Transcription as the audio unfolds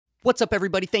What's up,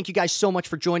 everybody? Thank you guys so much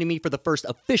for joining me for the first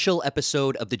official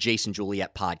episode of the Jason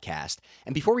Juliet podcast.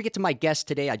 And before we get to my guest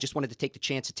today, I just wanted to take the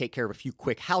chance to take care of a few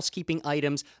quick housekeeping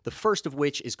items. The first of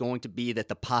which is going to be that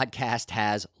the podcast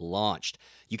has launched.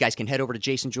 You guys can head over to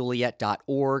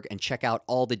jasonjuliet.org and check out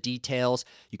all the details.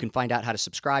 You can find out how to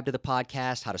subscribe to the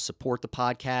podcast, how to support the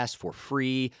podcast for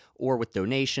free or with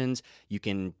donations. You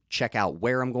can check out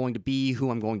where I'm going to be,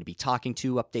 who I'm going to be talking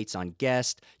to, updates on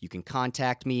guests. You can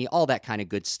contact me, all that kind of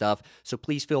good stuff. So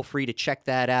please feel free to check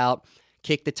that out.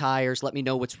 Kick the tires, let me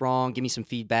know what's wrong, give me some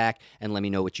feedback, and let me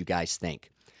know what you guys think.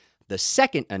 The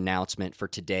second announcement for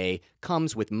today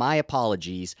comes with my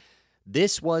apologies.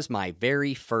 This was my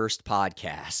very first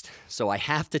podcast, so I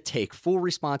have to take full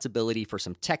responsibility for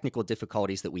some technical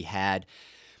difficulties that we had.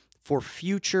 For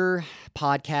future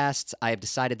podcasts, I have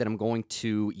decided that I'm going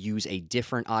to use a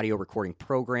different audio recording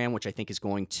program, which I think is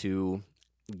going to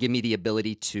give me the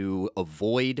ability to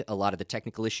avoid a lot of the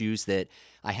technical issues that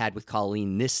I had with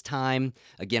Colleen this time.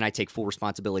 Again, I take full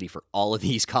responsibility for all of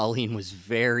these. Colleen was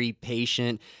very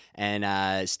patient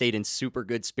and stayed in super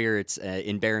good spirits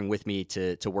in bearing with me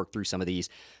to work through some of these.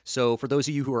 So for those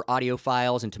of you who are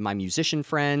audiophiles and to my musician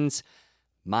friends,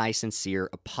 my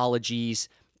sincere apologies.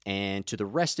 And to the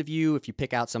rest of you, if you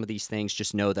pick out some of these things,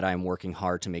 just know that I am working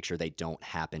hard to make sure they don't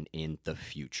happen in the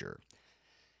future.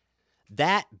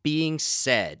 That being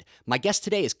said, my guest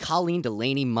today is Colleen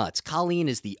Delaney Mutz. Colleen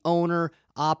is the owner,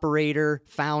 operator,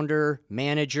 founder,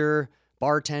 manager,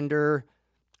 bartender,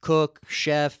 cook,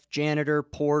 chef, janitor,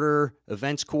 porter,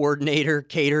 events coordinator,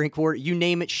 catering coordinator, you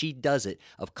name it, she does it,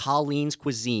 of Colleen's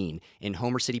Cuisine in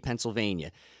Homer City,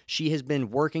 Pennsylvania. She has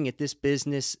been working at this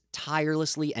business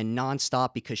tirelessly and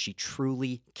nonstop because she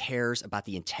truly cares about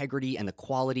the integrity and the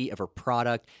quality of her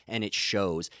product, and it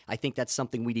shows. I think that's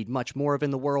something we need much more of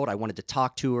in the world. I wanted to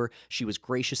talk to her. She was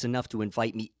gracious enough to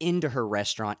invite me into her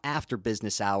restaurant after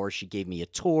business hours. She gave me a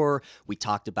tour. We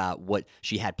talked about what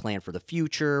she had planned for the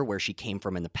future, where she came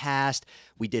from in the past.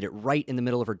 We did it right in the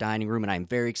middle of her dining room, and I'm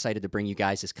very excited to bring you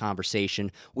guys this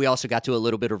conversation. We also got to a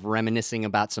little bit of reminiscing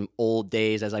about some old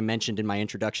days. As I mentioned in my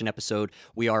introduction episode,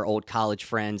 we are old college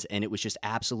friends, and it was just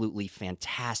absolutely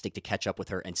fantastic to catch up with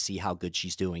her and see how good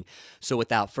she's doing. So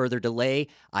without further delay,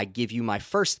 I give you my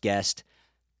first guest,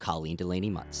 Colleen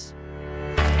Delaney Mutz.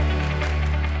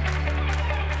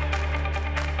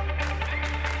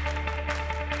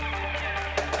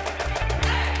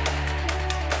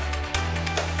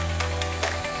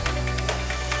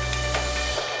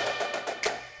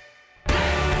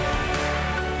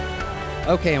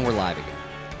 Okay, and we're live again.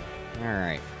 All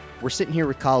right. We're sitting here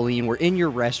with Colleen. We're in your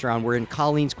restaurant. We're in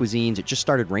Colleen's Cuisines. It just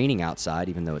started raining outside,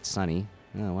 even though it's sunny.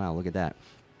 Oh, wow, look at that.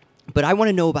 But I want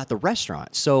to know about the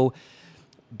restaurant. So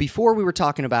before we were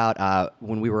talking about,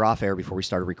 when we were off air, before we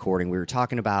started recording, we were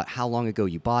talking about how long ago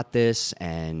you bought this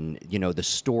and, you know, the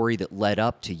story that led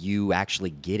up to you actually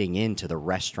getting into the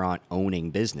restaurant owning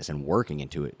business and working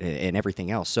into it and everything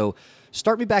else. So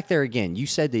start me back there again. You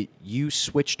said that you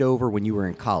switched over when you were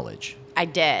in college. I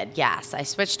did, yes. I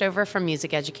switched over from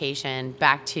music education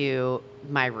back to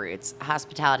my roots,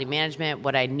 hospitality management,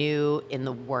 what I knew in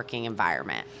the working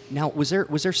environment. Now, was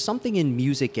there something in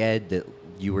music ed that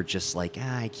you were just like,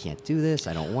 I can't do this,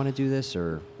 I don't want to do this,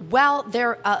 or? Well,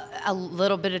 there a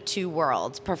little bit of two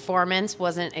worlds. Performance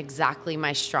wasn't exactly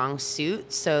my strong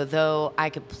suit, so though I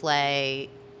could play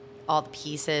all the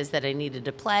pieces that I needed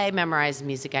to play, memorize the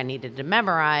music I needed to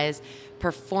memorize,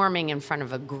 performing in front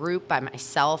of a group by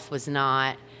myself was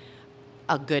not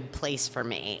a good place for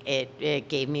me. It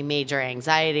gave me major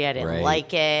anxiety. I didn't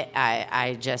like it.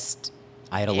 I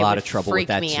had a lot of trouble with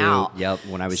that too. Out. Yep,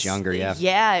 when I was younger, yeah.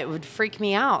 Yeah, it would freak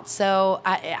me out. So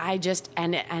I just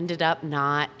ended up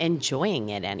not enjoying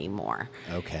it anymore.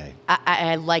 Okay.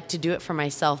 I like to do it for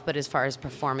myself, but as far as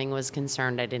performing was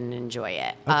concerned, I didn't enjoy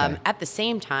it. Okay. At the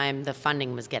same time, the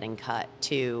funding was getting cut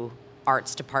to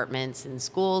arts departments in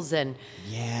schools, and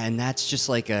yeah, and that's just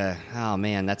like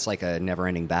that's like a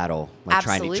never-ending battle. Like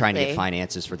absolutely. trying to get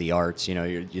finances for the arts. You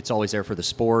know, it's always there for the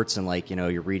sports and like, you know,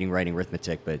 you're reading, writing,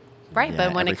 arithmetic, but right. Yeah,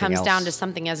 but when it comes else down to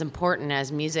something as important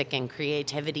as music and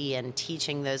creativity and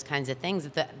teaching those kinds of things,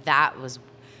 that was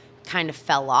kind of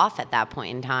fell off at that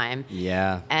point in time.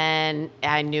 Yeah, and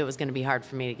I knew it was going to be hard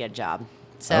for me to get a job.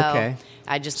 So okay.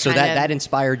 I just so that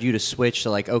inspired you to switch to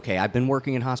like, okay, I've been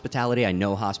working in hospitality. I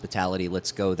know hospitality.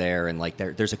 Let's go there. And like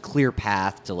there's a clear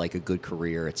path to like a good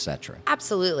career, etc.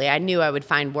 Absolutely. I knew I would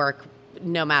find work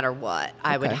no matter what.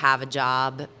 I would have a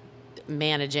job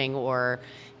managing, or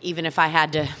even if I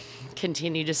had to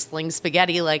continue to sling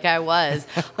spaghetti like I was,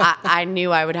 I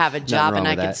knew I would have a job and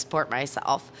I could support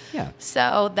myself. Yeah.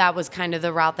 So that was kind of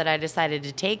the route that I decided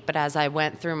to take. But as I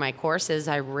went through my courses,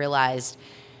 I realized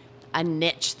a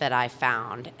niche that I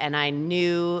found, and I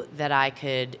knew that I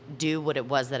could do what it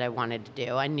was that I wanted to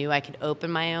do. I knew I could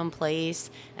open my own place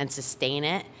and sustain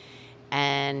it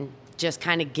and just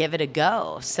kind of give it a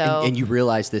go. So and you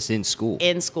realized this in school?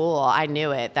 In school, I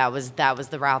knew it. That was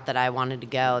the route that I wanted to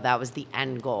go. That was the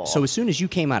end goal. So as soon as you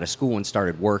came out of school and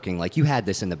started working, like you had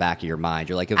this in the back of your mind.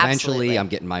 You're like, eventually Absolutely. I'm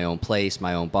getting my own place,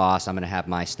 my own boss. I'm going to have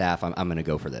my staff. I'm going to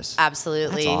go for this.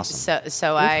 Absolutely. That's awesome.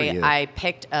 So Good for you. I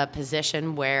picked a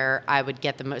position where I would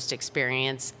get the most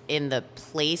experience in the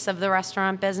place of the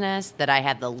restaurant business that I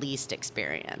had the least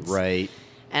experience. Right.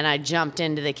 And I jumped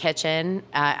into the kitchen.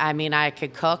 I mean, I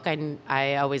could cook.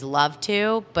 I always loved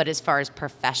to. But as far as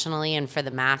professionally and for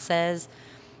the masses,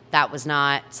 that was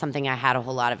not something I had a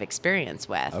whole lot of experience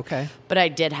with. Okay. But I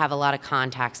did have a lot of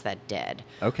contacts that did.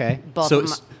 Okay.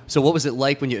 Both So what was it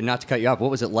like when you, not to cut you off,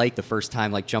 what was it like the first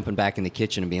time, like jumping back in the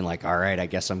kitchen and being like, all right, I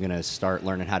guess I'm going to start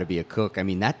learning how to be a cook? I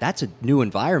mean, that's a new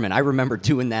environment. I remember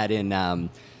doing that in,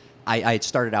 I had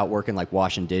started out working like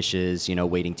washing dishes,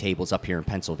 waiting tables up here in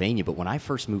Pennsylvania. But when I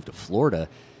first moved to Florida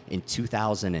in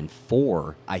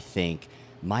 2004, I think,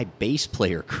 my bass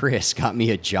player, Chris, got me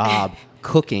a job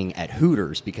cooking at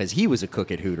Hooters because he was a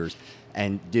cook at Hooters.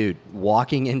 And, dude,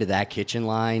 walking into that kitchen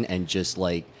line and just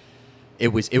like, it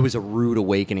was a rude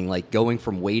awakening, like going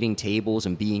from waiting tables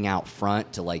and being out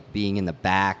front to like being in the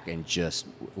back and just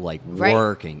like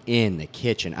working in the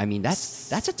kitchen. I mean,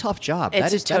 that's a tough job.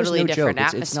 It's a totally different joke.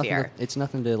 atmosphere. It's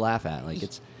nothing to laugh at. Like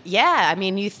it's. Yeah, I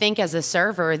mean, you think as a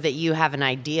server that you have an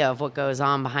idea of what goes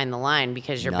on behind the line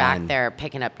because you're back there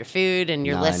picking up your food and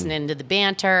you're listening to the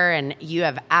banter, and you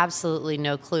have absolutely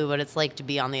no clue what it's like to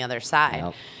be on the other side.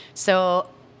 Yep. So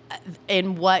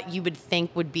in what you would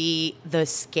think would be the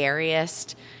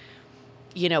scariest,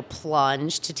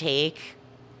 plunge to take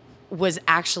was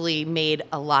actually made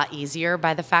a lot easier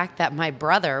by the fact that my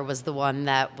brother was the one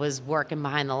that was working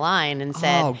behind the line and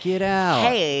said, "Oh, get out.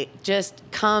 Hey, just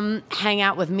come hang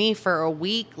out with me for a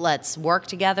week. Let's work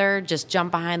together. Just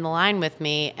jump behind the line with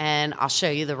me and I'll show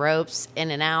you the ropes in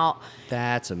and out."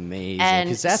 That's amazing, And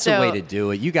because that's so- the way to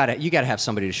do it. You got to have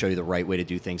somebody to show you the right way to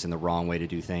do things and the wrong way to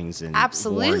do things. And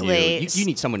Absolutely. warn you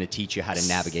need someone to teach you how to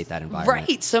navigate that environment.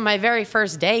 Right. So my very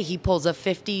first day, he pulls a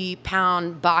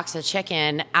 50-pound box of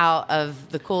chicken out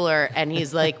of the cooler, and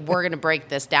he's like, "We're going to break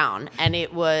this down." And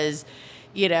it was,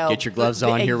 Get your gloves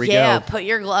on, here we Yeah, go. put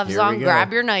your gloves Here on, we go.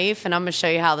 grab your knife, and I'm going to show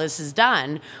you how this is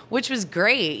done, which was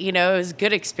great. It was a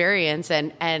good experience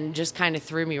and just kind of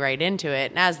threw me right into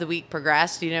it. And as the week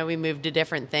progressed, we moved to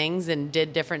different things and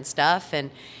did different stuff. And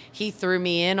he threw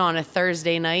me in on a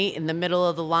Thursday night in the middle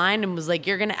of the line and was like,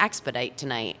 "You're going to expedite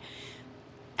tonight."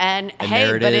 And hey,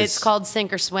 there it but is. it's called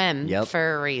sink or swim Yep.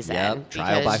 for a reason. Yep.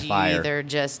 Trial because by fire. You either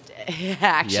just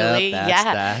actually, Yep, yeah,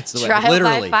 that's the way. trial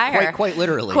Literally. by fire. Quite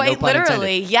literally. Quite No pun intended.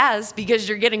 literally, yes, because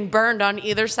you're getting burned on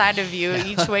either side of you.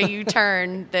 Each way you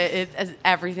turn,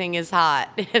 everything is hot.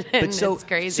 And it's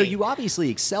crazy. So you obviously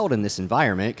excelled in this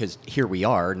environment because here we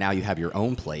are. Now you have your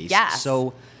own place. Yes.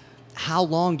 So how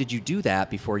long did you do that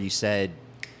before you said,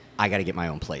 I got to get my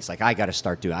own place? Like, I got to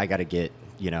start doing, I got to get,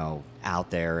 out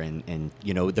there and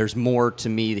there's more to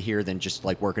me here than just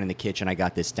like working in the kitchen. I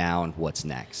got this down. What's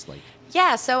next? Like,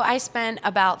 Yeah, so I spent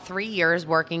about 3 years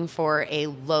working for a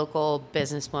local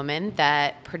businesswoman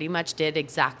that pretty much did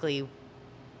exactly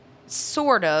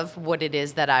sort of what it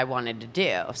is that I wanted to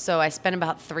do. So I spent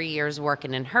about 3 years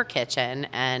working in her kitchen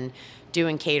and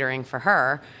doing catering for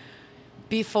her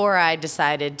before I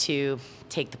decided to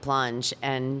take the plunge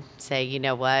and say, you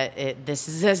know what, this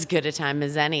is as good a time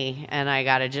as any, and I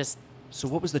got to just... So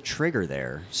what was the trigger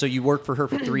there? So you worked for her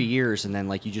for 3 years, and then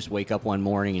like you just wake up one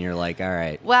morning and you're like, all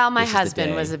right. Well, my this is the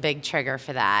husband day. was a big trigger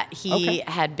for that. He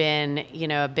had been,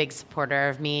 a big supporter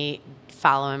of me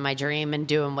following my dream and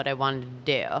doing what I wanted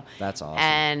to do. That's awesome.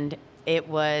 And it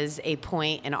was a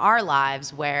point in our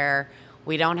lives where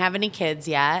we don't have any kids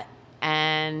yet.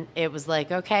 And it was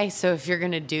like, okay, so if you're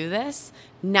going to do this,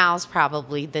 now's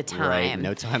probably the time. Right,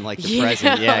 no time like the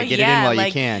present. Yeah, get it in while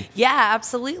you can. Yeah,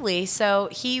 absolutely. So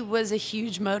he was a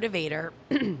huge motivator,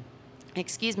 in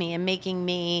making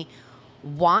me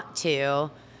want to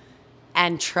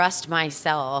and trust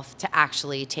myself to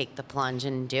actually take the plunge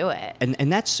and do it.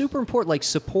 And that's super important, like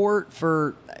support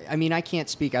for, I mean, I can't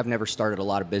speak, I've never started a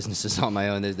lot of businesses on my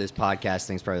own. This podcast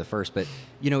thing's probably the first, but,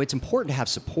 it's important to have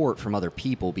support from other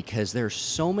people because there's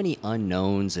so many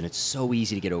unknowns and it's so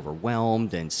easy to get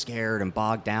overwhelmed and scared and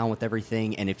bogged down with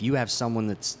everything. And if you have someone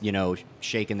that's,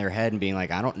 shaking their head and being like,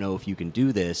 I don't know if you can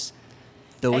do this,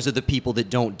 those are the people that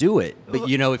don't do it. But,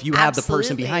 if you have the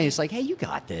person behind you, it's like, hey, you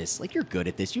got this. Like, you're good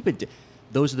at this.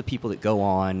 those are the people that go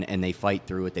on and they fight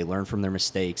through it. They learn from their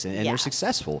mistakes, and they're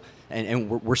successful. And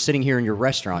we're sitting here in your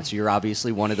restaurant, so you're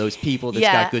obviously one of those people that's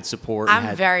got good support.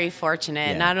 I'm very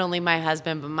fortunate. Not only my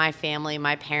husband, but my family,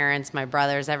 my parents, my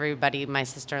brothers, everybody, my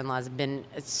sister-in-laws have been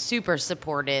super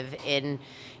supportive in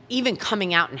even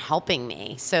coming out and helping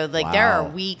me. So, like, there are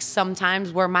weeks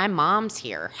sometimes where my mom's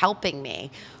here helping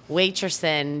me,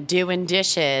 waitressing, doing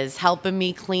dishes, helping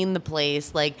me clean the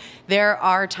place. Like, there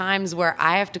are times where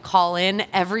I have to call in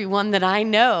everyone that I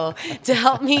know to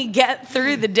help me get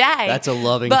through the day. That's a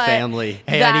loving family.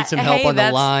 Hey, I need some help on the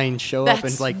line. Show up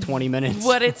in like 20 minutes.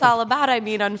 What it's all about. I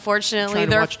mean, unfortunately,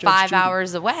 they're 5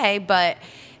 hours away, but,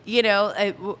 you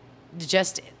know,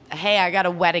 just, hey, I got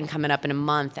a wedding coming up in a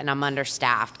month and I'm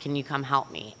understaffed. Can you come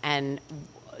help me? And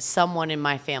someone in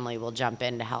my family will jump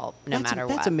in to help no matter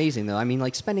what. That's amazing, though. I mean,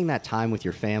 like, spending that time with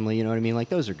your family, you know what I mean? Like,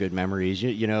 those are good memories.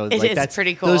 You know, it like, is that's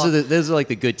pretty cool. Those are like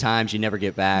the good times you never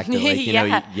get back. That, like, you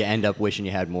know, you end up wishing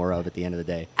you had more of at the end of the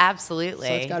day. Absolutely.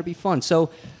 So it's got to be fun.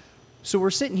 So we're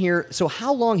sitting here. So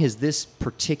how long has this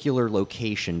particular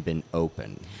location been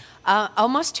open?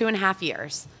 Almost 2.5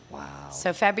 years. Wow.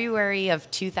 So February of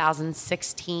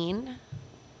 2016,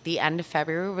 the end of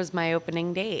February was my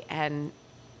opening date, and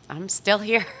I'm still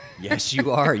here. Yes,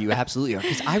 you are. You absolutely are.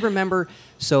 Because I remember,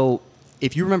 so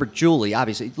if you remember Julie,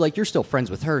 obviously, like, you're still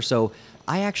friends with her. So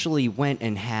I actually went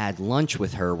and had lunch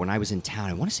with her when I was in town.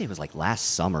 I want to say it was like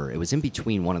last summer. It was in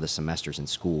between one of the semesters in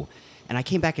school. And I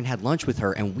came back and had lunch with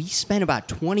her, and we spent about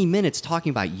 20 minutes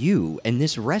talking about you and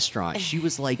this restaurant. She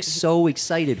was like so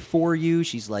excited for you.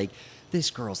 She's like, this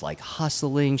girl's like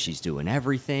hustling. She's doing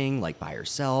everything like by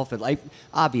herself, and like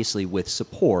obviously with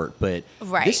support, but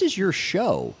this is your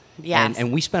show. Yes.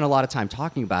 And we spent a lot of time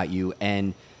talking about you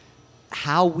and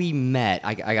how we met.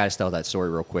 I got to tell that story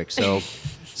real quick. So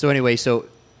anyway,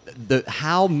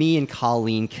 how me and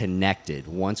Colleen connected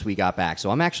once we got back.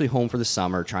 So I'm actually home for the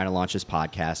summer trying to launch this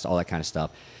podcast, all that kind of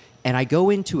stuff. And I go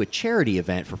into a charity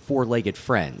event for Four-Legged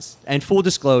Friends. And full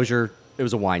disclosure, it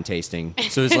was a wine tasting.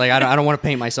 So it's like, I don't want to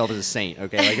paint myself as a saint,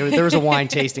 okay? Like, there was a wine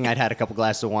tasting. I'd had a couple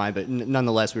glasses of wine, but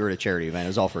nonetheless, we were at a charity event. It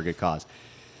was all for a good cause.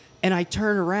 And I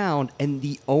turn around, and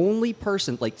the only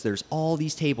person, like, there's all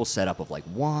these tables set up of, like,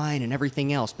 wine and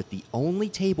everything else, but the only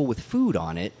table with food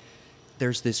on it,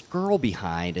 there's this girl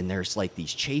behind, and there's, like,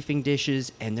 these chafing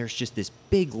dishes, and there's just this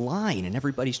big line, and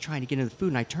everybody's trying to get into the food.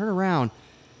 And I turn around,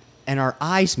 and our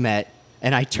eyes met,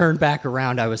 and I turned back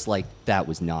around. I was like, that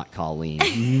was not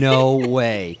Colleen. No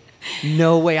way.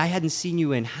 No way. I hadn't seen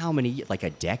you in how many, like a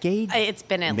decade? It's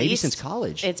been maybe since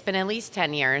college. It's been at least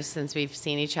 10 years since we've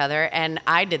seen each other. And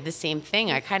I did the same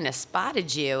thing. I kind of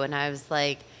spotted you, and I was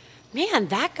like, man,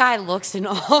 that guy looks an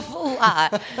awful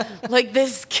lot like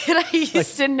this kid I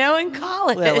used to know in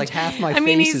college. Yeah, like half my face is covered. I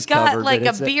mean, he's got like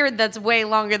a beard that's way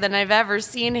longer than I've ever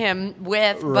seen him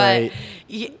with. Right.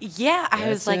 But yeah, I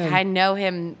was like, I know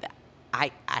him.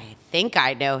 I think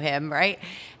I know him, right?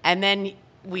 And then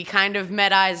we kind of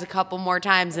met eyes a couple more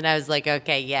times, and I was like,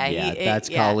 okay, that's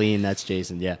Colleen, that's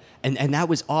Jason, yeah. And that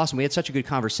was awesome. We had such a good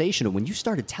conversation. And when you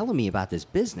started telling me about this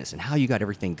business and how you got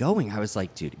everything going, I was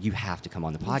like, dude, you have to come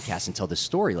on the podcast and tell this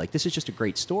story. Like, this is just a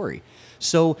great story.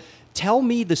 So tell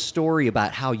me the story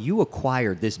about how you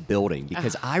acquired this building,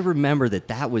 because I remember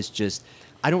that was just...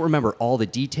 I don't remember all the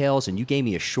details, and you gave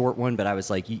me a short one, but I was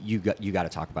like, you got to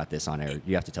talk about this on air.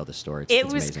 You have to tell this story. It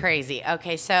was amazing. Crazy.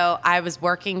 Okay, so I was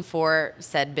working for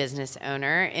said business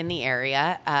owner in the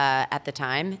area at the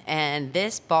time, and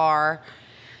this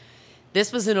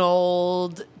was an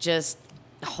old, just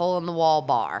hole-in-the-wall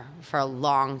bar for a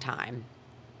long time,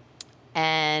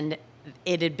 and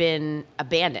it had been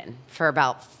abandoned for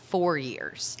about 4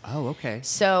 years. Oh, okay.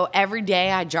 So every day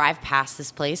I drive past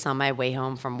this place on my way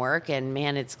home from work, and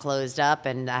man, it's closed up,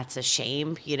 and that's a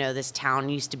shame. You know, this town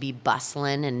used to be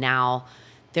bustling, and now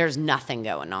there's nothing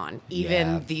going on.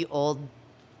 Even the old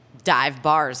dive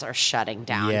bars are shutting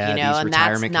down, you know, and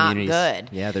that's not good.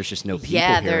 Yeah, there's just no people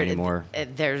here anymore.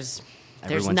 There's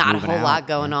Everyone's not a moving whole out. lot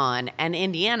going on. And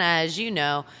Indiana, as you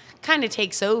know, kind of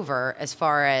takes over as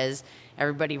far as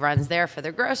everybody runs there for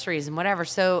their groceries and whatever.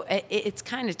 So it's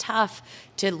kind of tough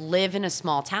to live in a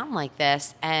small town like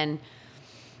this, and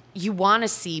you want to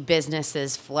see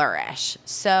businesses flourish.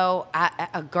 So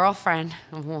a girlfriend,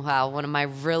 well, one of my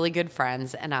really good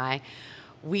friends and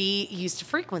we used to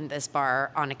frequent this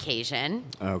bar on occasion.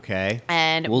 Okay.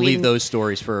 And we'll leave those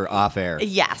stories for off air.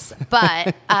 Yes.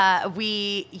 But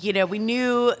we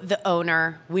knew the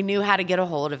owner. We knew how to get a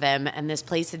hold of him. And this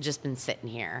place had just been sitting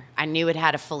here. I knew it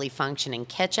had a fully functioning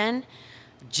kitchen,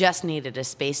 just needed a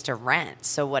space to rent.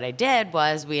 So what I did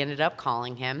was we ended up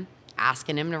calling him,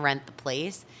 asking him to rent the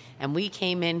place. And we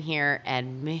came in here,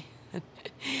 and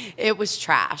It was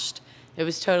trashed. It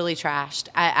was totally trashed.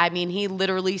 I mean, he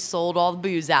literally sold all the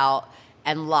booze out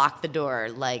and locked the door,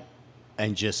 like.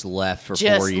 And just left for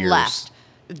 4 years.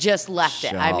 Just left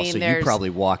it. I mean, so you probably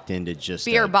walked into just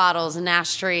beer bottles and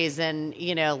ashtrays and,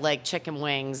 you know, like chicken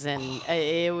wings, and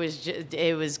it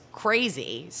was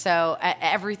crazy. So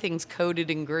everything's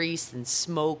coated in grease and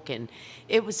smoke, and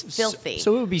it was filthy.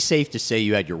 So it would be safe to say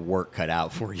you had your work cut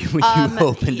out for you when you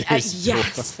opened this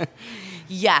yes. door.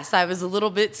 Yes, I was a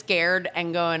little bit scared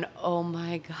and going, oh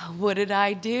my God, what did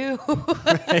I do?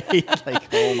 Right? Like,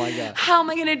 oh my God. How am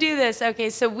I going to do this? Okay,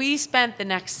 so we spent the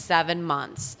next 7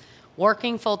 months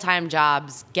working full-time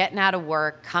jobs, getting out of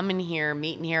work, coming here,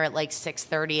 meeting here at like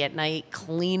 6:30 at night,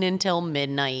 cleaning till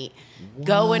midnight,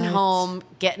 going home,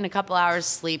 getting a couple hours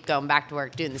sleep, going back to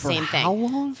work, doing the same thing. How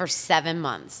long? For 7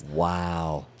 months.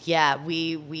 Wow. Yeah,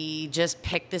 we just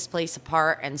picked this place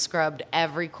apart and scrubbed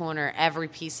every corner, every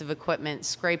piece of equipment,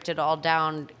 scraped it all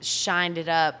down, shined it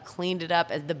up, cleaned it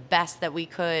up as the best that we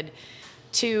could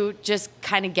to just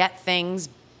kind of get things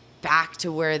back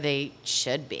to where they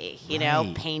should be, you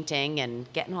know, painting and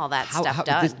getting all that stuff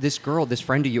done. This girl, this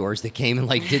friend of yours that came and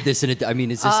like did this, is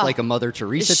this like a Mother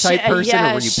Teresa type person,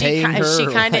 or were you paying her? She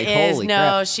kind of like, is. Holy no,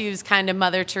 crap. She was kind of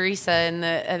Mother Teresa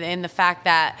in the fact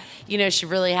that, you know, she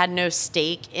really had no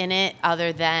stake in it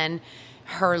other than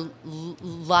her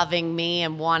loving me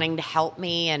and wanting to help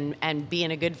me and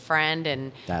being a good friend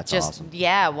and that's just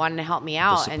awesome. Wanting to help me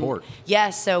out. The support.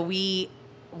 And so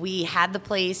we had the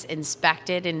place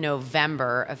inspected in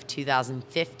November of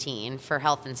 2015 for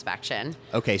health inspection.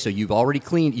 Okay, so you've already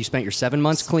cleaned. You spent your 7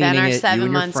 months cleaning it. 7 you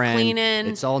and months your friend. cleaning.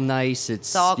 It's all nice.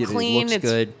 It's all clean. It looks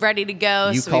good. It's ready to go.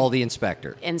 You call the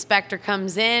inspector. Inspector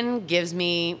comes in, gives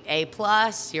me A+.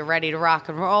 You're ready to rock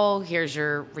and roll. Here's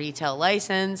your retail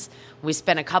license. We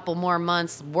spent a couple more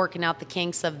months working out the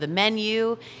kinks of the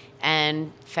menu.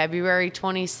 And February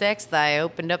 26th, I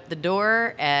opened up the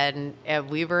door, and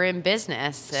we were in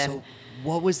business. And so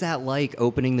what was that like,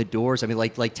 opening the doors? I mean,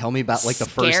 like tell me about like the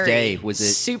first day. Was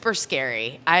it super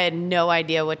scary? I had no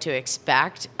idea what to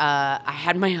expect. I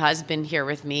had my husband here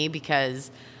with me because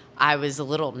I was a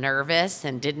little nervous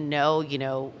and didn't know, you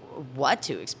know, what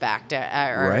to expect.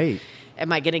 Right.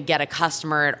 Am I going to get a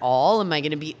customer at all? Am I going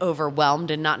to be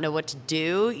overwhelmed and not know what to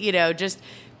do? You know, just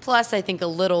plus I think a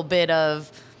little bit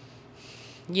of,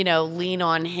 you know, lean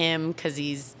on him because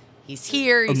he's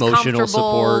here, he's emotional comfortable,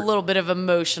 support. A little bit of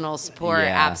emotional support,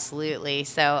 absolutely.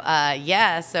 So,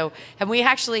 and we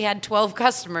actually had 12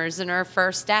 customers in our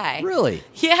first day. Really?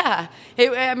 Yeah.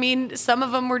 I mean, some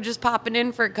of them were just popping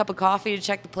in for a cup of coffee to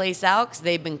check the place out because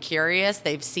they've been curious.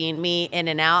 They've seen me in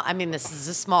and out. I mean, this is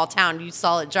a small town. You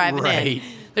saw it driving in.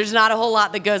 There's not a whole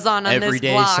lot that goes on every this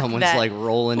day block. Someone's like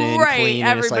rolling in, cleaning.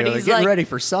 Everybody's it's like, getting ready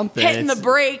for something. Hitting the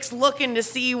brakes, looking to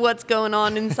see what's going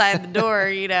on inside the door,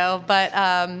 you know. But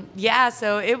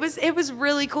so it was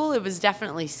really cool. It was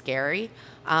definitely scary.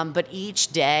 But each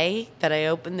day that I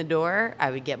opened the door,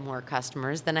 I would get more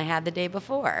customers than I had the day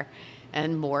before,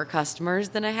 and more customers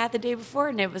than I had the day before,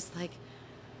 and it was like,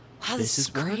 wow, this is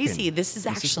crazy. This is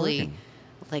actually.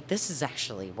 Like, this is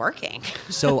actually working.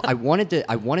 So I wanted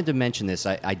to mention this.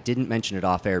 I didn't mention it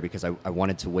off air because I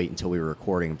wanted to wait until we were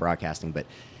recording and broadcasting. But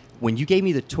when you gave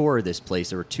me the tour of this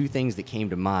place, there were two things that came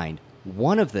to mind.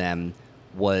 One of them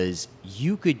was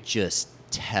you could just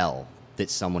tell that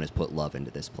someone has put love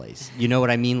into this place. You know what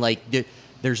I mean? Like,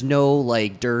 there's no,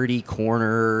 like, dirty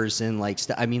corners and, like,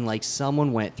 I mean, like,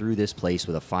 someone went through this place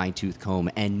with a fine-tooth comb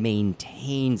and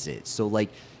maintains it. So, like,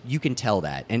 you can tell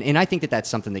that. And I think that that's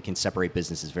something that can separate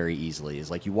businesses very easily, is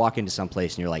like you walk into some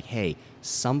place and you're like, hey,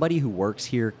 somebody who works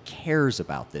here cares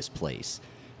about this place.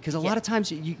 Because a lot of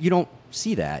times you don't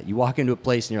see that. You walk into a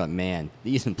place and you're like, man,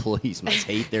 these employees must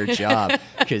hate their job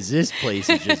because this place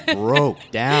is just broke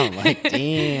down. Like,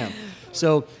 damn.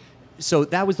 So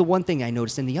that was the one thing I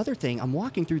noticed. And the other thing, I'm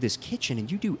walking through this kitchen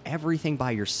and you do everything by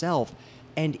yourself.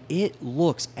 And it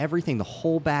looks, everything, the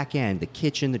whole back end, the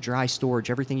kitchen, the dry storage,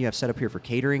 everything you have set up here for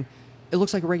catering, it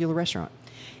looks like a regular restaurant.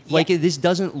 Yeah. Like, this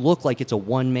doesn't look like it's a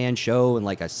one-man show and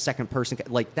like a second person.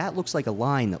 Like, that looks like a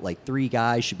line that like 3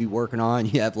 guys should be working on.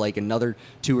 You have like another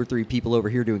 2 or 3 people over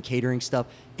here doing catering stuff.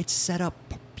 It's set up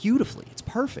beautifully. It's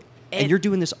perfect. And you're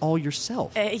doing this all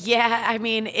yourself. Yeah, I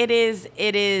mean,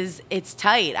 it's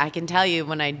tight. I can tell you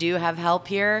when I do have help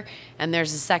here and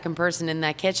there's a second person in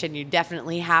that kitchen, you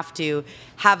definitely have to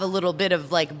have a little bit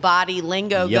of like body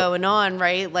lingo going on,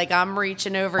 right? Like I'm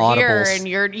reaching over here and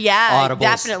you're, audibles.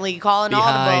 Definitely calling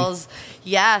Behind. audibles.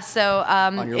 Yeah, so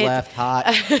on your left, hot.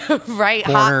 Right,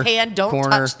 corner, hot pan, don't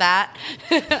touch that.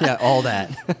 Yeah, all that.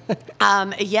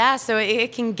 So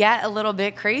it can get a little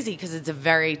bit crazy because it's a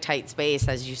very tight space,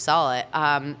 as you saw. call it.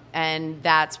 And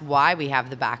that's why we have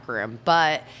the back room.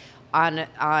 But on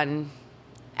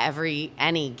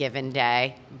any given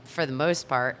day, for the most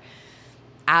part,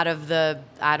 out of the,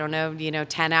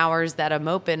 10 hours that I'm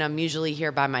open, I'm usually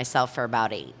here by myself for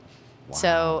about 8. Wow.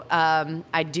 So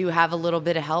I do have a little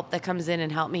bit of help that comes in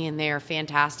and help me, and they are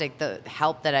fantastic. The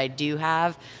help that I do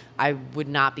have, I would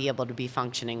not be able to be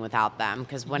functioning without them,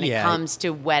 because when it comes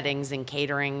to weddings and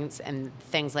caterings and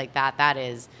things like that, that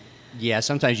is... Yeah,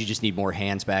 sometimes you just need more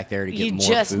hands back there to get more food.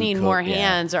 You just need more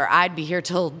hands, or I'd be here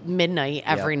till midnight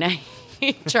every night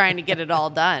trying to get it all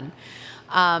done.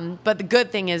 But the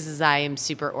good thing is I am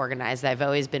super organized. I've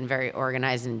always been very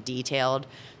organized and detailed.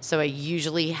 So I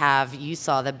usually have, you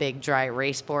saw the big dry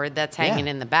erase board that's hanging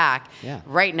in the back. Yeah.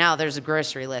 Right now there's a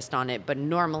grocery list on it, but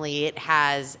normally it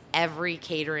has every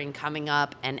catering coming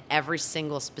up and every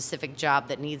single specific job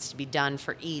that needs to be done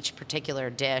for each particular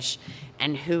dish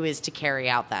and who is to carry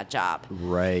out that job.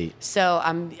 Right. So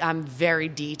I'm very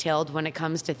detailed when it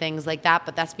comes to things like that,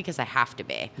 but that's because I have to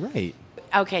be. Right.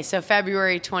 Okay, so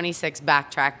February 26th,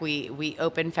 backtrack. We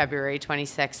opened February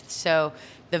 26th. So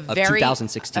the of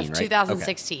 2016, right?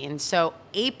 2016. Okay. So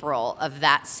April of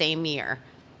that same year,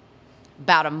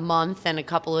 about a month and a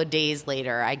couple of days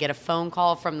later, I get a phone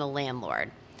call from the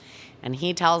landlord. And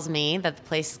he tells me that the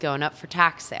place is going up for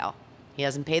tax sale. He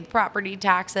hasn't paid the property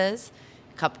taxes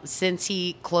since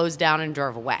he closed down and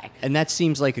drove away. And that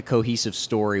seems like a cohesive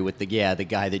story with the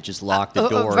guy that just locked the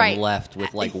door and left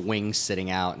with like wings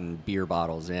sitting out and beer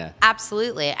bottles. Yeah,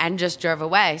 absolutely, and just drove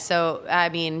away. So I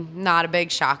mean, not a big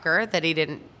shocker that he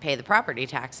didn't pay the property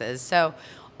taxes. So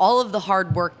all of the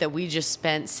hard work that we just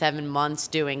spent 7 months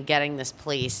doing, getting this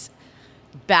place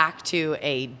back to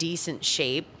a decent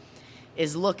shape,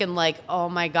 is looking like, oh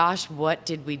my gosh, what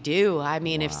did we do? I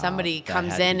mean, if somebody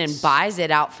comes in and buys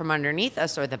it out from underneath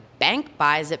us, or the bank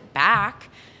buys it back,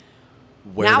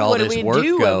 now what do we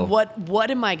do? And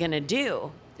what am I going to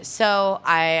do? So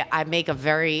I make a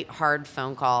very hard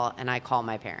phone call, and I call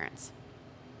my parents.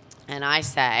 And I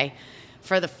say,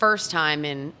 for the first time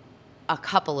in a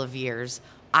couple of years,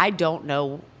 I don't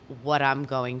know what I'm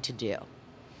going to do.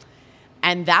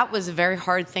 And that was a very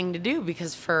hard thing to do,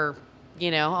 because for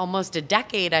almost a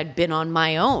decade, I'd been on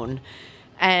my own.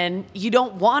 And you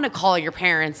don't want to call your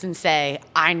parents and say,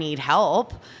 I need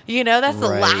help. That's the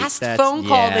last phone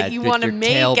call that you want to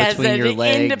make as an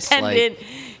independent,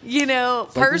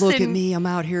 person. Look at me, I'm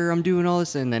out here, I'm doing all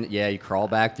this. And then, you crawl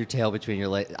back, your tail between your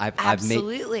legs.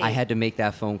 Absolutely. I had to make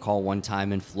that phone call one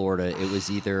time in Florida. It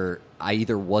was I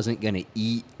either wasn't going to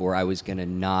eat or I was going to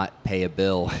not pay a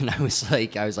bill. And I was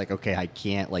like, okay, I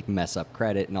can't mess up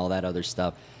credit and all that other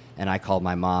stuff. And I called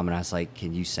my mom and I was like,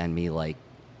 can you send me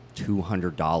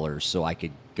 $200 so I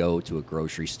could go to a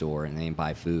grocery store and then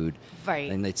buy food?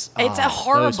 Right. And it's a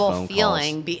horrible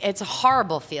feeling. It's a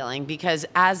horrible feeling, because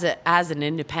as an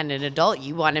independent adult,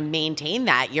 you want to maintain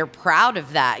that. You're proud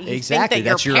of that. You think that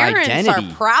that's your parents are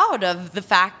proud of the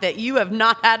fact that you have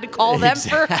not had to call them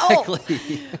for help.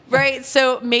 Right.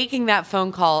 So making that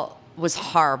phone call was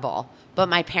horrible. But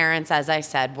my parents, as I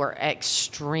said, were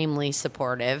extremely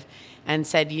supportive. And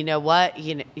said, you know what,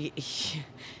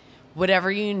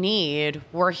 whatever you need,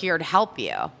 we're here to help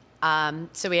you.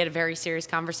 So we had a very serious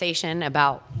conversation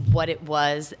about what it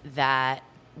was that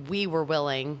we were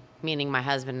willing, meaning my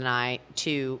husband and I,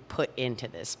 to put into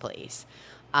this place.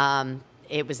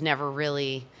 It was never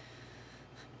really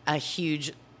a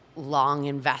huge, long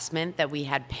investment that we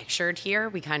had pictured here.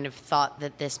 We kind of thought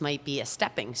that this might be a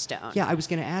stepping stone. Yeah, I was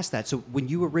going to ask that. So when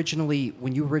you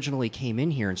originally came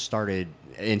in here and started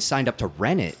and signed up to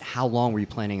rent it, how long were you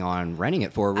planning on renting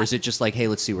it for? Or was it just like, hey,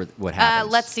 let's see what happens?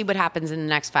 Let's see what happens in the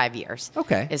next 5 years.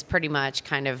 Okay. Is pretty much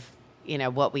kind of,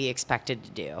 what we expected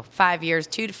to do. 5 years,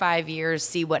 2 to 5 years,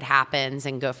 see what happens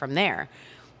and go from there.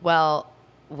 Well,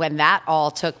 when that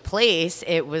all took place,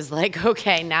 it was like,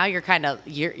 okay, now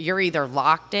you're either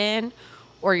locked in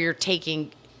or you're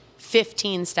taking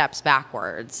 15 steps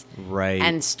backwards. Right.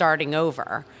 And starting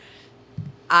over.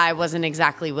 I wasn't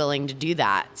exactly willing to do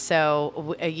that.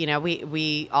 So,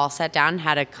 we all sat down and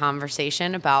had a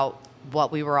conversation about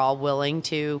what we were all willing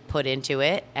to put into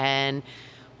it, and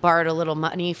borrowed a little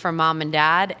money from mom and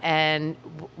dad. And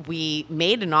we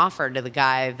made an offer to the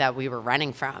guy that we were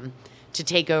renting from to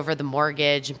take over the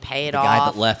mortgage and pay it off. The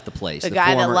guy that left the place. The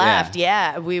guy that left,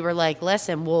 yeah. We were like,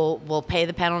 listen, we'll pay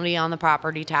the penalty on the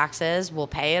property taxes. We'll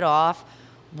pay it off.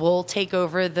 We'll take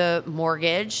over the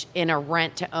mortgage in a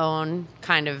rent-to-own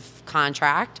kind of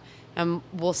contract, and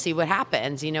we'll see what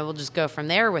happens. We'll just go from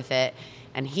there with it.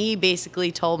 And he basically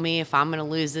told me, if I'm going to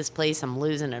lose this place, I'm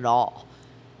losing it all.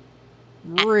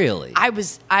 Really? I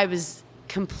was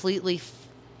completely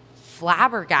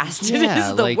flabbergasted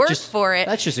is the word for it.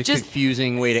 That's just a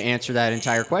confusing way to answer that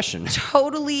entire question.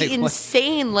 Totally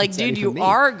insane. Like, dude, you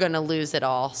are going to lose it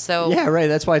all. So yeah, right.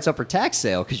 That's why it's up for tax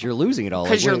sale, because you're losing it all.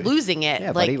 Because you're losing it. Yeah,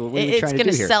 like, buddy, what are you it's trying to going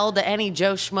to do here? sell to any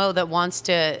Joe Schmo that wants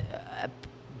to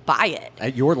buy it.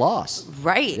 At your loss.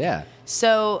 Right. Yeah.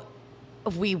 So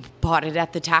we bought it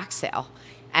at the tax sale.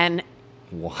 And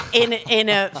wow. in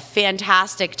a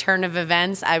fantastic turn of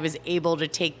events, I was able to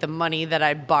take the money that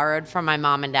I borrowed from my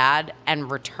mom and dad and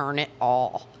return it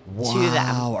all to them.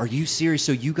 Wow, are you serious?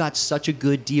 So you got such a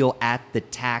good deal at the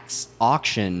tax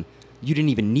auction, you didn't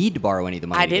even need to borrow any of the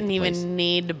money. I didn't even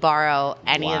need to borrow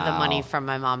any of the money Wow. from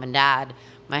my mom and dad.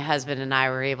 My husband and I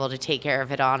were able to take care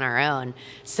of it on our own.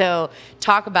 So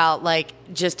talk about like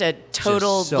just a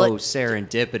total... Just so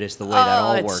serendipitous the way that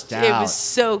all worked out. It was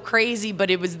so crazy, but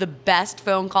it was the best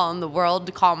phone call in the world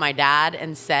to call my dad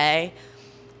and say,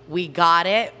 we got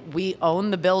it, we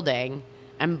own the building,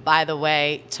 and by the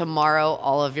way, tomorrow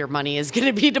all of your money is going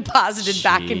to be deposited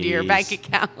back into your bank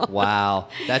account. Wow.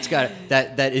 That's got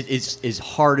that is as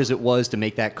hard as it was to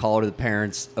make that call to the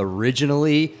parents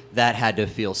originally, that had to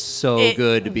feel so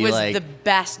good to be like, it was the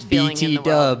best feeling BT in the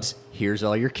world. Dubs, here's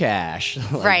all your cash.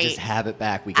 Like, Right. Just have it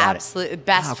back. We got Absolutely. it.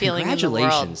 Best Wow, feeling in the world.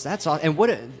 congratulations. That's awesome.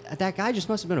 And that guy just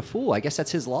must have been a fool. I guess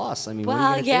that's his loss. I mean, what are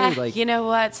Well, you yeah, gonna do? Like, you know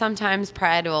what? Sometimes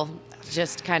pride will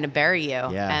just kind of bury you.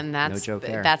 Yeah, And no joke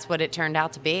there. that's what it turned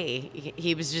out to be.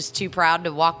 He was just too proud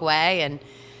to walk away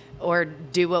or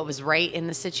do what was right in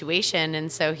the situation.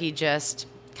 And so he just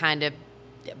kind of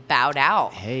bowed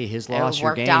out. Hey, his loss, It your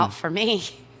worked gain. out for me.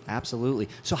 Absolutely.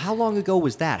 So how long ago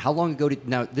was that? How long ago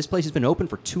now this place has been open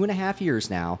for 2.5 years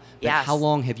now, but Yes. how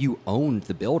long have you owned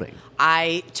the building?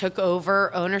 I took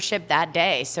over ownership that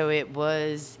day. So it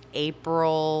was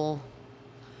April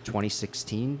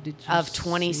 2016, did you of say?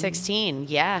 2016.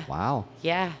 Yeah. Wow.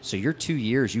 Yeah. So you're 2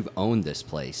 years, you've owned this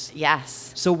place.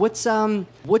 Yes. So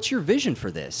what's your vision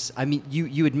for this? I mean,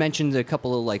 you had mentioned a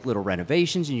couple of like little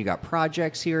renovations, and you got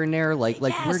projects here and there. Like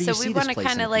Yeah, where do you so see we this want to place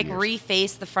kind in of a few like years?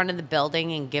 reface the front of the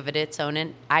building and give it its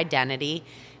own identity.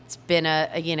 It's been a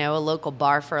local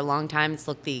bar for a long time. It's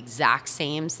looked the exact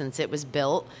same since it was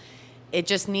built. It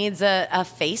just needs a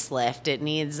facelift. It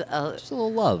needs Just a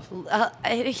little love.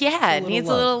 it needs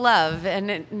a little love, and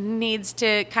it needs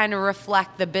to kind of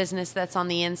reflect the business that's on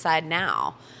the inside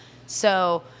now.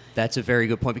 So That's a very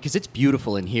good point, because it's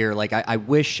beautiful in here. Like I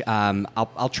wish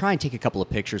I'll try and take a couple of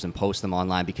pictures and post them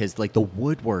online, because like the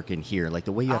woodwork in here, like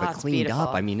the way you have it it's cleaned beautiful.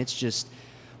 up. I mean, it's just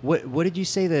what did you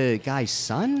say, the guy's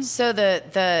son? So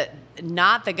the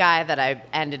not the guy that I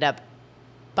ended up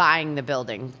buying the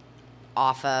building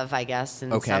off of, I guess,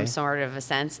 in Okay. some sort of a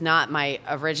sense. Not my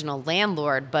original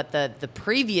landlord, but the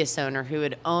previous owner who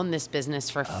had owned this business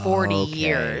for 40 Okay.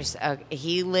 years.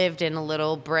 He lived in a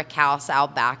little brick house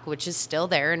out back, which is still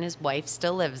there, and his wife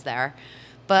still lives there.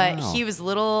 But Wow. he was a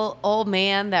little old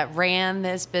man that ran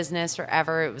this business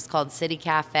forever. It was called City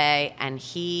Cafe, and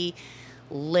he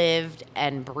lived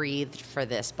and breathed for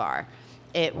this bar.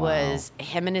 It was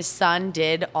him and his son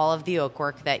did all of the oak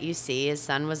work that you see. His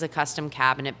son was a custom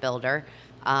cabinet builder.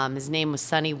 His name was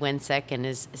Sonny Winsick, and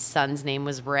his son's name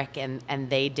was Rick, and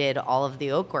they did all of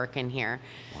the oak work in here.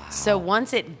 Wow. So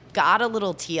once it got a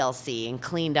little TLC and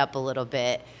cleaned up a little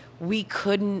bit, we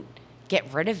couldn't get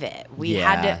rid of it. We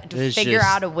had to there's figure just-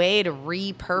 out a way to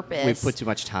repurpose. We put too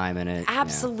much time in it. Yeah.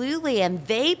 Absolutely. And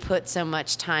they put so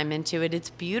much time into it. It's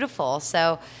beautiful.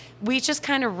 So we just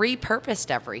kind of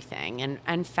repurposed everything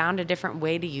and found a different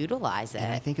way to utilize it.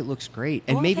 And I think it looks great.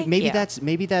 And Well, maybe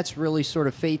thank you. that's really sort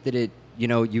of fate that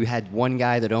you had one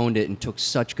guy that owned it and took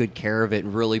such good care of it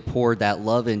and really poured that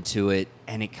love into it,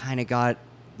 and it kind of got,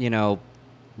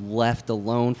 left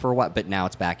alone for a while, but now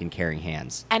it's back in caring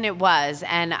hands. And it was.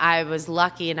 And I was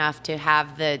lucky enough to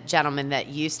have the gentleman that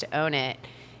used to own it.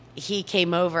 He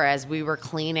came over as we were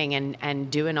cleaning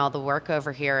and doing all the work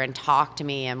over here and talked to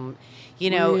me. And, it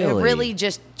Really? really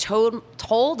just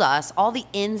told us all the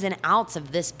ins and outs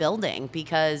of this building,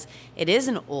 because it is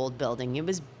an old building. It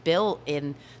was built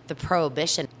in the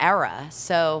Prohibition era.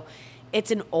 So it's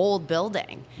an old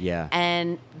building. Yeah.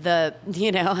 And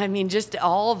just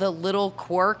all the little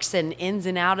quirks and ins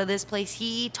and out of this place.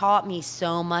 He taught me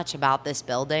so much about this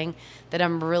building that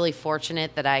I'm really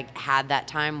fortunate that I had that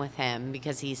time with him,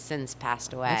 because he's since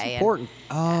passed away. That's important.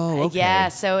 Oh, okay. Yeah.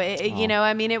 So,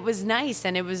 it was nice.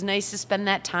 And it was nice to spend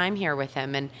that time here with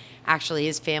him. And actually,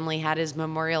 his family had his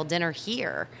memorial dinner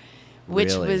here,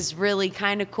 which Really? was really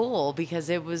kind of cool, because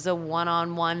it was a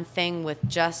one-on-one thing with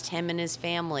just him and his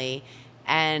family,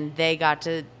 and they got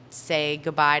to say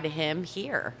goodbye to him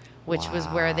here, which was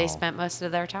where they spent most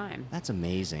of their time. That's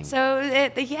amazing. So,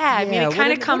 it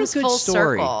kind of comes full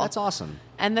circle. That's awesome.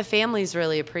 And the family's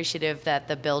really appreciative that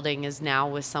the building is now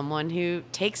with someone who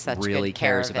takes such really good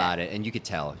care cares of about it. And you could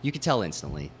tell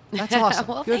instantly. That's awesome.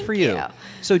 Well, good for you.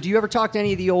 So do you ever talk to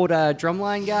any of the old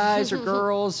drumline guys or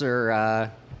girls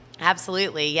or?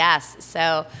 Absolutely, yes.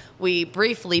 So we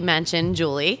briefly mentioned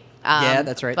Julie. Yeah,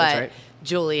 that's right. But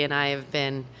Julie and I have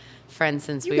been friends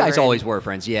since you guys always were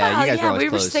friends. Yeah, you guys were always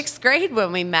close. We were sixth grade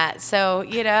when we met. So,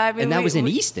 and that was in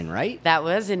Easton, right? That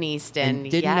was in Easton,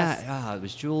 yes. It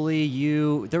was Julie,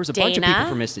 you. There was a bunch of people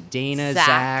from Easton. Dana,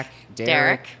 Zach,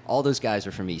 Derek. All those guys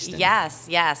are from Easton. Yes.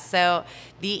 So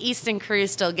the Easton crew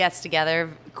still gets together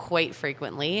quite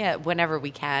frequently whenever we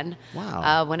can.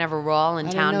 Wow. Whenever we're all in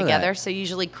town together. That. So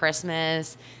usually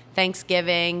Christmas,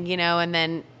 Thanksgiving, and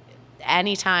then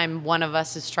anytime one of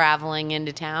us is traveling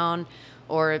into town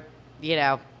or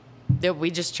we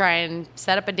just try and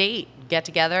set up a date, get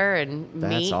together and meet.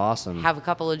 That's awesome. Have a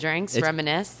couple of drinks,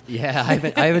 reminisce. Yeah,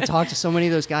 I haven't talked to so many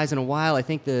of those guys in a while. I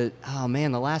think the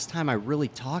last time I really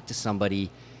talked to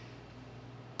somebody,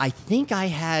 I think I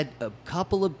had a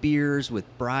couple of beers with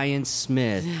Brian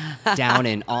Smith down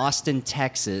in Austin,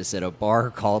 Texas at a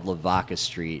bar called Lavaca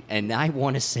Street. And I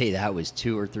want to say that was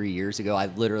 2 or 3 years ago. I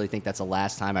literally think that's the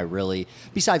last time I really,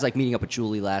 besides like meeting up with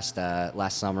Julie last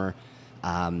summer,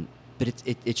 but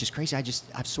it's just crazy.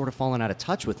 I've sort of fallen out of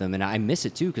touch with them, and I miss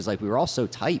it too because like we were all so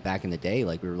tight back in the day.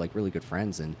 Like we were like really good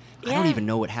friends, and I don't even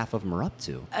know what half of them are up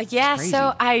to.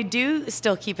 So I do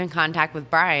still keep in contact with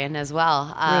Brian as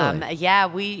well. Really? Yeah,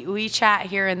 we chat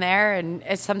here and there, and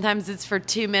sometimes it's for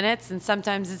 2 minutes, and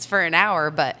sometimes it's for an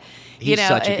hour. But he's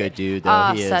such a good dude,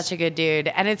 though. He is such a good dude,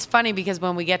 and it's funny because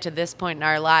when we get to this point in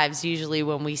our lives, usually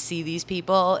when we see these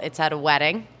people, it's at a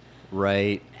wedding.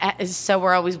 Right. So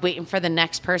we're always waiting for the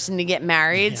next person to get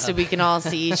married so we can all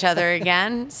see each other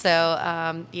again.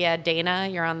 So, Dana,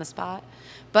 you're on the spot.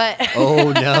 But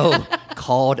oh, no.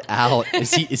 Called out.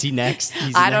 Is he next?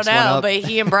 I don't know, but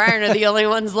he and Brian are the only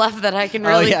ones left that I can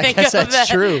really think I guess of. That's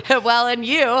true. Well, and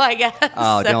you, I guess.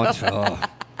 Oh,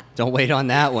 don't wait on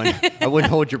that one. I wouldn't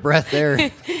hold your breath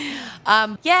there.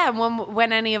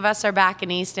 When any of us are back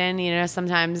in Easton,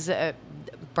 sometimes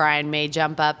Brian may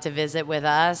jump up to visit with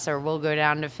us, or we'll go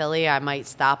down to Philly. I might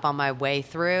stop on my way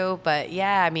through. But,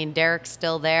 Derek's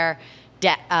still there.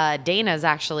 Dana's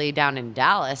actually down in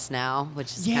Dallas now,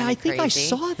 which is kind of crazy. I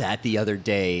saw that the other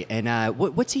day. And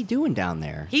what's he doing down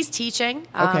there? He's teaching,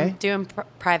 doing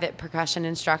private percussion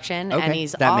instruction. Okay, and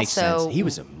he's that makes sense. He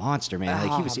was a monster, man.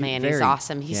 He's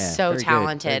awesome. He's so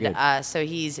talented. So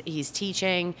he's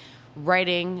teaching,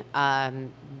 writing,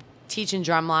 teaching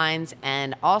drum lines,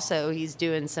 and also he's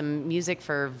doing some music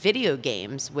for video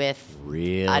games with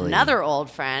another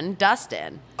old friend,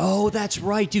 Dustin. Oh, that's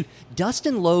right, dude.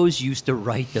 Dustin Lowe's used to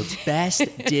write the best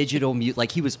digital music.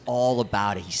 Like, he was all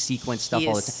about it. He sequenced stuff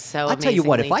all the time. So I'll tell you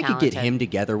what, if I talented. could get him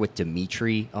together with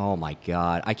Dimitri, oh my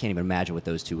God, I can't even imagine what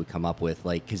those two would come up with.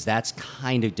 Like, because that's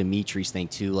kind of Dimitri's thing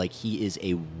too. Like, he is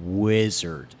a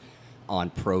wizard on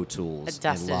Pro Tools.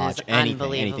 Dustin and is anything.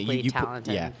 unbelievably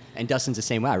talented. And Dustin's the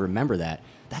same way. I remember that.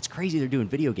 That's crazy they're doing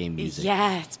video game music.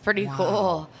 Yeah, it's pretty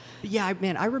cool. Yeah,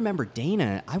 I remember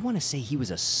Dana, I want to say he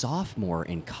was a sophomore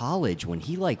in college when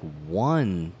he,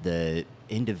 won the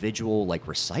individual,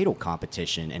 recital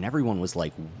competition, and everyone was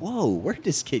like, whoa, where did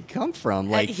this kid come from?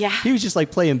 He was just,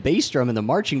 playing bass drum in the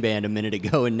marching band a minute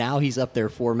ago, and now he's up there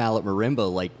for mallet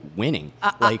marimba, winning.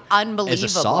 Unbelievable. As a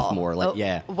sophomore,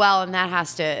 Well, and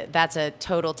that's a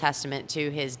total testament to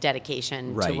his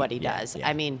dedication to what he does.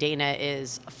 Yeah. Dana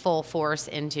is full force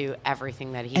into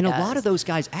everything that he does. And a lot of those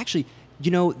guys, actually,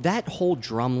 that whole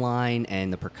drum line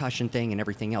and the percussion thing and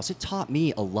everything else, it taught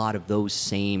me a lot of those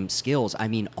same skills.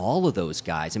 All of those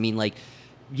guys.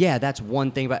 That's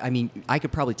one thing. But I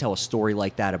could probably tell a story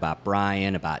like that about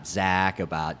Brian, about Zach,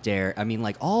 about Derek.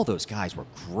 All those guys were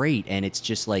great. And it's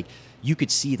just you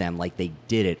could see them they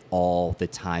did it all the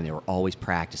time. They were always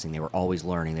practicing. They were always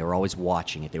learning. They were always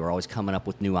watching it. They were always coming up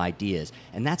with new ideas.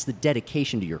 And that's the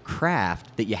dedication to your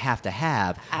craft that you have to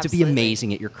have to be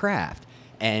amazing at your craft.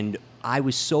 And I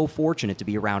was so fortunate to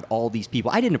be around all these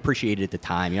people. I didn't appreciate it at the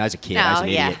time. I was a kid. I was an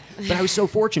idiot. But I was so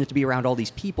fortunate to be around all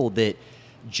these people that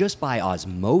just by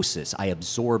osmosis, I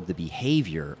absorbed the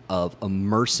behavior of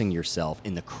immersing yourself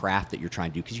in the craft that you're trying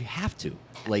to do, because you have to.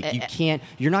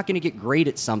 You're not going to get great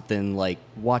at something like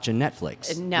watching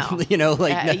Netflix. No.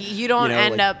 You don't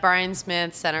end up Brian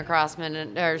Smith, center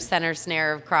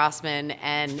snare of Crossman,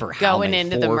 and going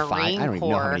into the Marine Corps. I don't even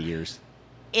know how many years.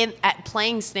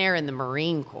 playing snare in the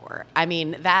Marine Corps. I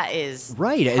mean, that is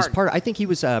right. hard. As part, I think he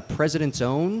was President's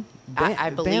Own. I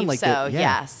believe like so.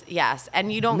 Yes,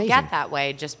 and you don't Amazing. get that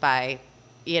way just by.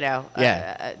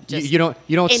 Just you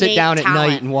don't sit down at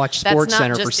talent. night and watch Sports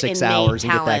Center for 6 hours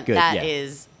and get that good. That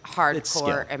is hardcore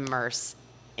skill. immerse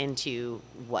into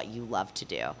what you love to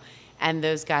do. And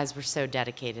those guys were so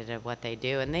dedicated at what they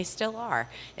do, and they still are.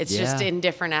 It's just in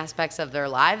different aspects of their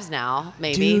lives now,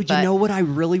 maybe. Dude, you know what I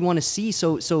really want to see?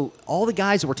 So all the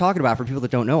guys that we're talking about, for people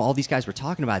that don't know, all these guys we're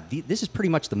talking about, this is pretty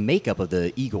much the makeup of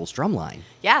the Eagles drumline.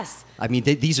 Yes. I mean,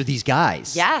 these are these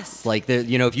guys. Yes. Like,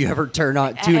 if you ever tune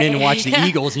in and watch the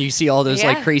Eagles and you see all those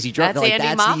like crazy drums, that's like Andy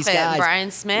that's Moffat, these guys.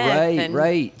 Brian Smith,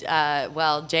 right.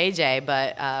 JJ,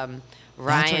 but Ryan.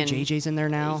 That's right, JJ's in there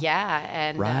now. Yeah,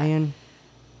 and Ryan.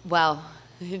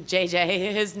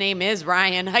 JJ, his name is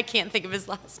Ryan. I can't think of his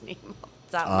last name off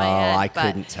the top of my head. I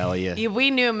couldn't tell you.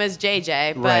 We knew him as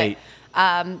JJ, but right.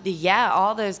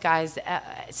 All those guys,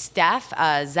 Steph,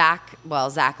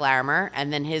 Zach Larimer,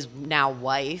 and then his now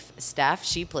wife, Steph,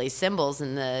 she plays cymbals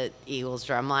in the Eagles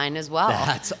drumline as well.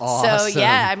 That's awesome. So,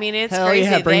 I mean, it's Hell crazy.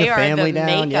 Yeah, bring they the family are the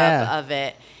down, makeup of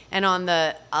it. And on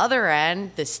the other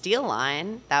end, the steel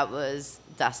line, that was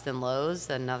Dustin Lowe's,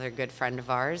 another good friend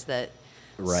of ours that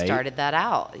started that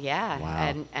out. Yeah.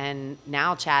 Wow. And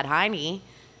now Chad Heine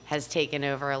has taken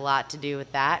over a lot to do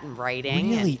with that and writing.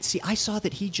 Really? See, I saw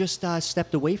that he just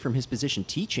stepped away from his position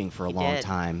teaching for a long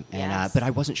time, and Yes. but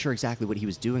I wasn't sure exactly what he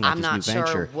was doing. Like I'm his not new sure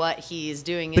venture. what he's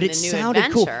doing But in it the new sounded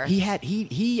adventure. cool.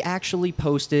 He actually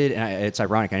posted, and it's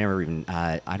ironic. I never even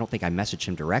I don't think I messaged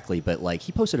him directly, but like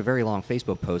he posted a very long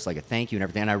Facebook post, like a thank you and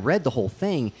everything. And I read the whole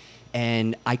thing.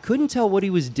 And I couldn't tell what he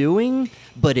was doing,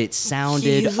 but it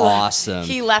sounded awesome.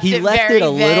 He left it very a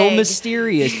little vague.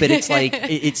 mysterious, but it's like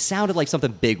it sounded like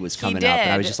something big was coming up, and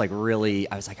I was did. just like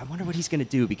I was like, I wonder what he's going to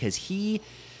do, because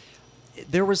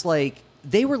they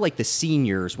were like the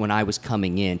seniors when I was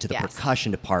coming in to the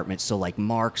percussion department. So like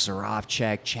Mark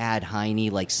Zarovchek, Chad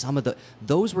Heine, like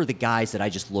those were the guys that I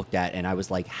just looked at and I was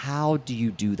like, how do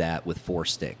you do that with 4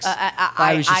 sticks?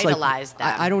 I was just idolized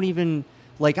them. I don't even.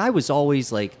 Like, I was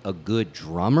always, like, a good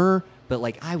drummer, but,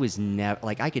 like, I was never,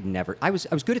 like, I could never, I was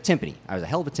good at timpani. I was a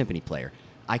hell of a timpani player.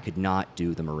 I could not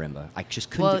do the marimba. I just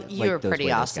couldn't Well, do it. you were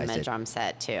pretty awesome at drum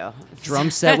set, too.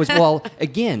 Drum set was,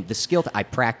 again, the skill, I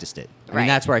practiced it. I mean, Right.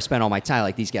 that's where I spent all my time.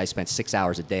 Like, these guys spent 6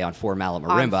 hours a day on 4-mallet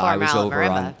marimba. I was over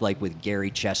on, like, with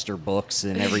Gary Chester books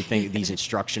and everything, these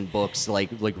instruction books, like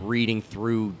reading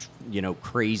through,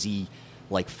 crazy,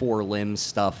 like, 4-limb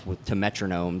stuff to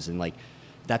metronomes and, like,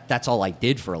 that's all I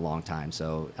did for a long time.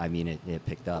 So, I mean, it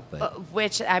picked up. But.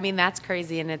 Which, I mean, that's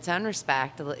crazy in its own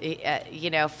respect.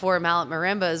 4-mallet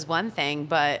marimba is one thing,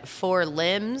 but 4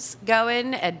 limbs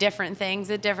going at different things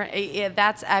at different.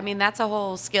 That's a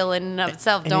whole skill in and of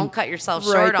itself. Don't cut yourself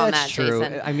short on that, true.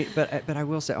 Jason. I mean, but I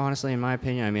will say, honestly, in my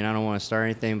opinion, I mean, I don't want to start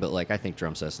anything, but like, I think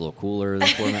drum set's a little cooler than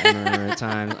 4-mallet marimba at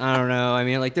times. I don't know. I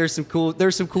mean, like, there's some cool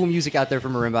music out there for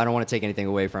marimba. I don't want to take anything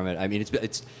away from it. I mean,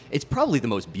 it's probably the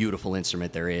most beautiful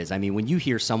instrument there is. I mean, when you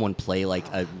hear someone play like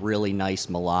a really nice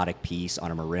melodic piece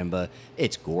on a marimba,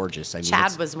 it's gorgeous. I mean,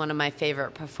 Chad was one of my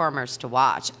favorite performers to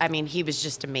watch. I mean, he was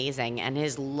just amazing, and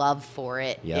his love for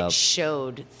it, it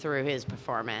showed through his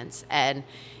performance. And,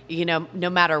 no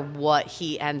matter what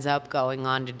he ends up going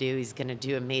on to do, he's going to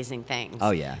do amazing things.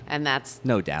 Oh, yeah. And that's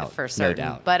no doubt. for certain.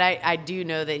 No doubt. But I do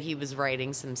know that he was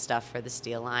writing some stuff for the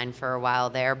steel line for a while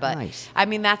there. But, nice. I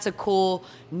mean, that's a cool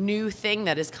new thing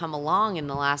that has come along in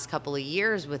the last couple of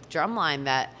years with drumline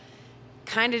that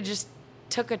kind of just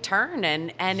took a turn,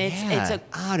 and it's a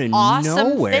out of awesome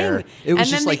nowhere. thing. It was and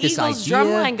just then like the this Eagles idea.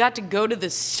 drumline got to go to the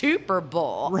Super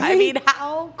Bowl. Right? I mean,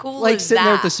 how cool Like is sitting that?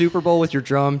 there at the Super Bowl with your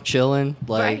drum, chilling.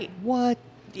 Like, Right. what?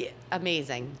 Yeah,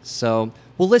 amazing. So,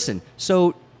 well, listen.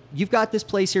 So you've got this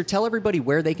place here. Tell everybody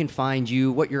where they can find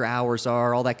you, what your hours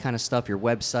are, all that kind of stuff, your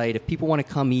website. If people want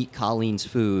to come eat Colleen's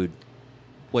food,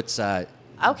 what's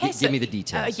Okay, give me the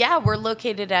details. We're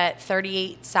located at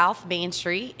 38 South Main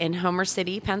Street in Homer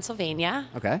City, Pennsylvania.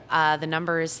 Okay. The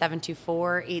number is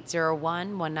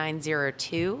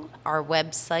 724-801-1902. Our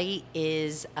website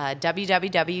is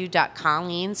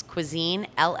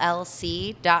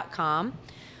www.colleenscuisinellc.com.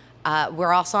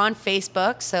 We're also on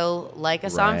Facebook, so like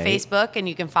us on Right. Facebook, and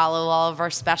you can follow all of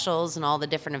our specials and all the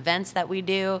different events that we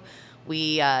do.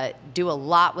 We do a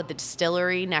lot with the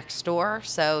distillery next door.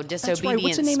 So Disobedient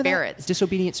What's the name Spirits. Of that?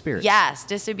 Disobedient Spirits. Yes,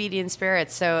 Disobedient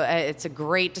Spirits. So it's a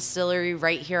great distillery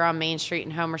right here on Main Street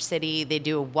in Homer City. They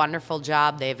do a wonderful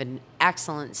job. They have an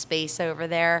excellent space over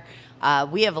there.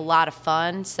 We have a lot of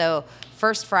fun. So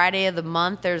first Friday of the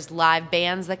month, there's live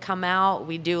bands that come out.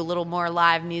 We do a little more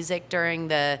live music during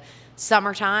the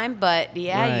summertime, but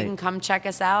yeah, you can come check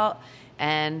us out.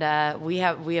 And we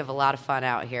have a lot of fun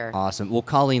out here. Awesome. Well,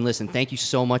 Colleen, listen, thank you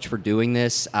so much for doing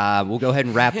this. We'll go ahead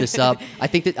and wrap this up. I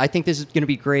think this is going to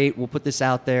be great. We'll put this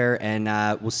out there, and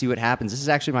we'll see what happens. This is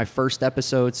actually my first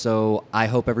episode, so I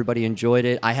hope everybody enjoyed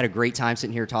it. I had a great time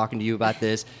sitting here talking to you about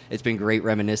this. It's been great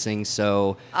reminiscing.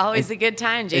 So always a good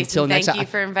time, Jason. Thank you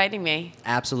for inviting me.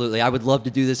 Absolutely. I would love to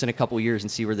do this in a couple years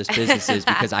and see where this business is,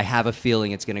 because I have a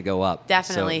feeling it's going to go up.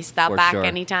 Definitely. So, stop back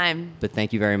anytime. But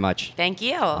thank you very much. Thank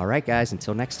you. All right, guys.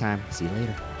 Until next time, see you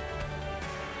later.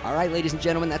 All right, ladies and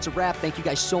gentlemen, that's a wrap. Thank you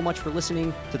guys so much for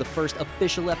listening to the first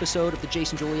official episode of the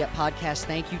Jason Juliet podcast.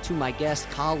 Thank you to my guest,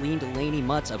 Colleen Delaney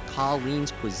Mutz of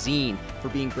Colleen's Cuisine, for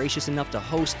being gracious enough to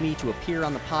host me, to appear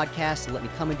on the podcast, and let me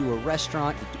come into a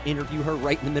restaurant and interview her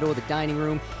right in the middle of the dining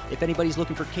room. If anybody's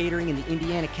looking for catering in the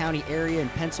Indiana County area in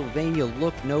Pennsylvania,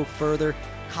 look no further.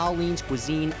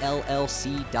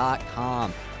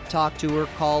 ColleensCuisineLLC.com. Talk to her,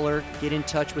 call her, get in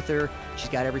touch with her. She's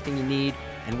got everything you need.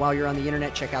 And while you're on the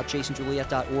internet, check out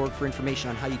jasonjuliet.org for information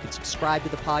on how you can subscribe to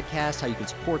the podcast, how you can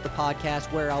support the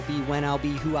podcast, where I'll be, when I'll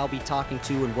be, who I'll be talking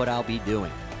to, and what I'll be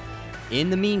doing. In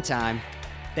the meantime,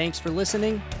 thanks for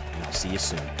listening, and I'll see you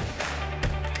soon.